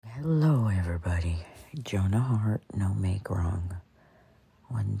Hello, everybody. Jonah Hart, no make wrong.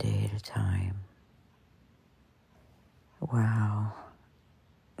 One day at a time. Wow.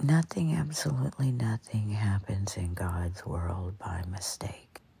 Nothing, absolutely nothing happens in God's world by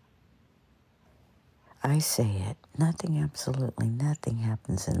mistake. I say it, nothing, absolutely nothing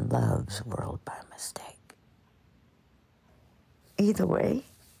happens in love's world by mistake. Either way,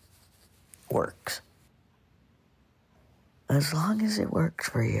 works. As long as it works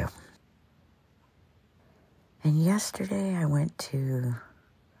for you. And yesterday I went to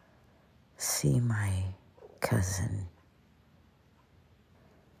see my cousin.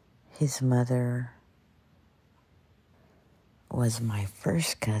 His mother was my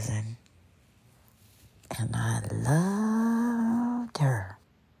first cousin, and I loved her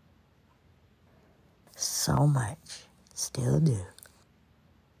so much, still do.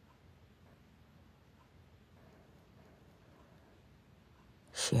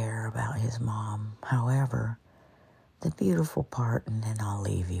 Share about his mom. However, the beautiful part, and then I'll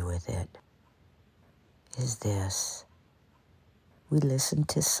leave you with it, is this. We listen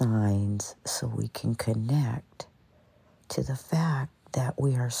to signs so we can connect to the fact that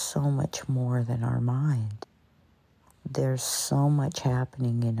we are so much more than our mind. There's so much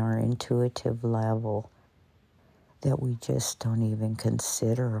happening in our intuitive level that we just don't even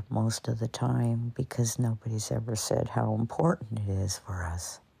consider most of the time because nobody's ever said how important it is for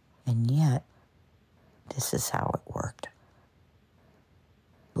us. And yet, this is how it worked.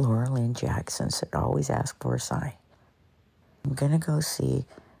 Laura Lynn Jackson said, always ask for a sign. I'm going to go see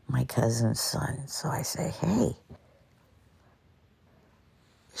my cousin's son. So I say, hey,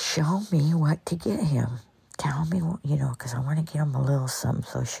 show me what to get him. Tell me, because I want to get him a little something,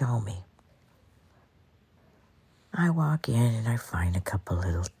 so show me. I walk in and I find a couple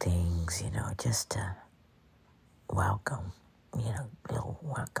little things, just to welcome, little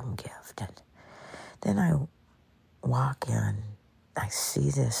welcome gift. And then I walk in, I see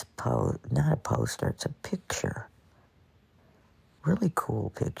this not a poster, it's a picture. Really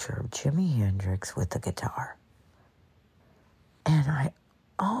cool picture of Jimi Hendrix with the guitar. And I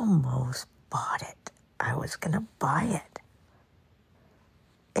almost bought it. I was going to buy it.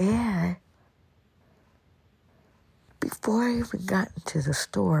 And before I even got into the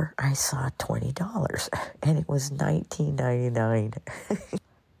store, I saw $20, and it was $19.99.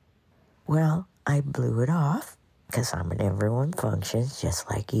 Well, I blew it off, because I'm in everyone functions, just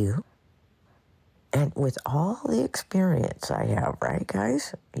like you. And with all the experience I have, right,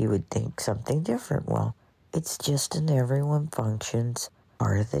 guys? You would think something different. Well, it's just an everyone functions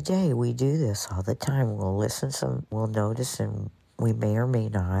part of the day. We do this all the time. We'll listen, we'll notice, and we may or may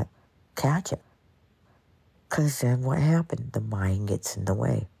not catch it. Because then what happened? The mind gets in the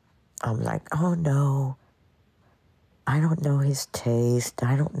way. I'm like, oh no, I don't know his taste.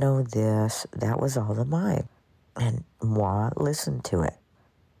 I don't know this. That was all the mind. And moi, listen to it.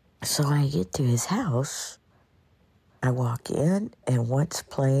 So I get to his house. I walk in, and what's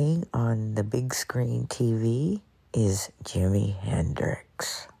playing on the big screen TV is Jimi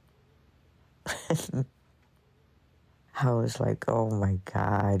Hendrix. I was like, oh my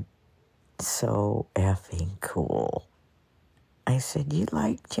God. So effing cool. I said, you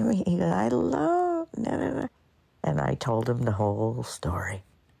like Jimmy? He goes, I love, no. And I told him the whole story.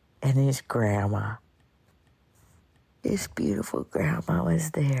 And his grandma, this beautiful grandma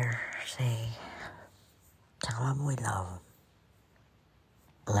was there. See, tell him we love him.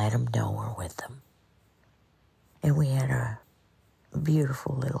 Let him know we're with him. And we had a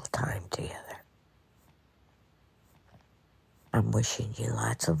beautiful little time together. I'm wishing you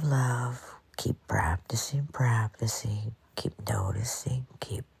lots of love. Keep practicing. Keep noticing.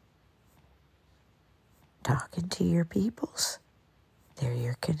 Keep talking to your peoples. They're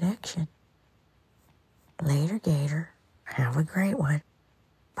your connection. Later, Gator. Have a great one.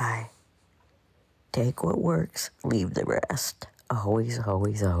 Bye. Take what works. Leave the rest. Always,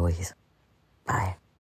 always, always. Bye.